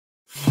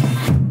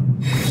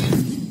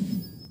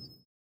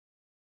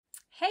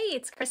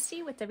it's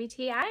Christy with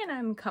WTI, and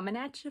I'm coming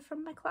at you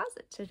from my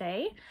closet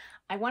today.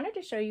 I wanted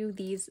to show you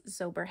these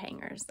Zober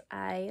hangers.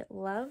 I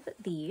love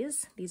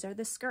these. These are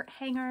the skirt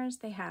hangers.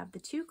 They have the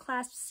two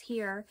clasps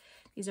here.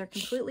 These are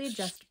completely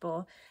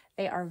adjustable.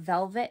 They are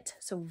velvet,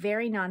 so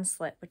very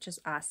non-slip, which is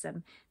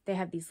awesome. They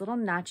have these little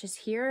notches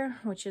here,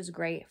 which is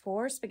great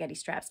for spaghetti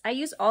straps. I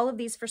use all of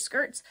these for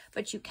skirts,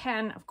 but you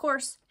can, of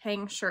course,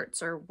 hang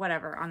shirts or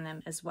whatever on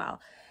them as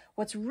well.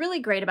 What's really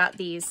great about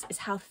these is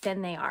how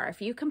thin they are.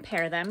 If you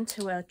compare them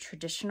to a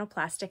traditional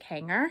plastic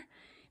hanger,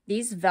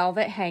 these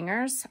velvet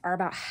hangers are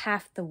about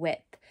half the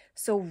width.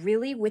 So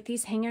really with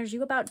these hangers,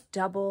 you about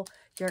double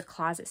your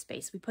closet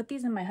space. We put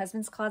these in my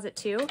husband's closet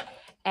too,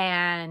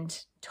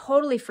 and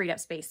totally freed up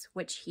space,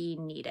 which he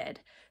needed.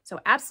 So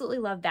absolutely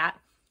love that.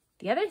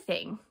 The other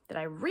thing that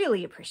I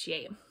really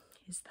appreciate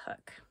is the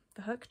hook.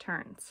 The hook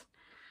turns.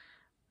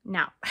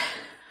 Now,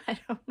 I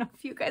don't know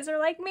if you guys are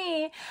like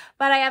me,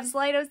 but I have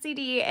slight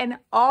OCD and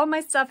all my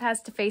stuff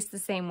has to face the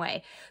same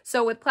way.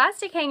 So with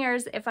plastic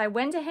hangers, if I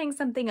went to hang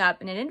something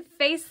up and it didn't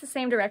face the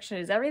same direction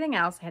as everything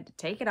else, I had to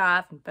take it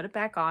off and put it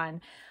back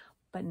on,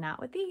 but not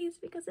with these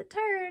because it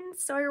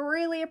turns. So I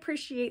really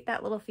appreciate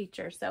that little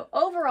feature. So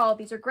overall,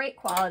 these are great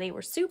quality.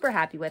 We're super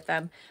happy with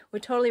them.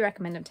 Would totally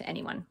recommend them to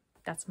anyone.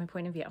 That's my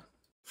point of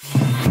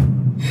view.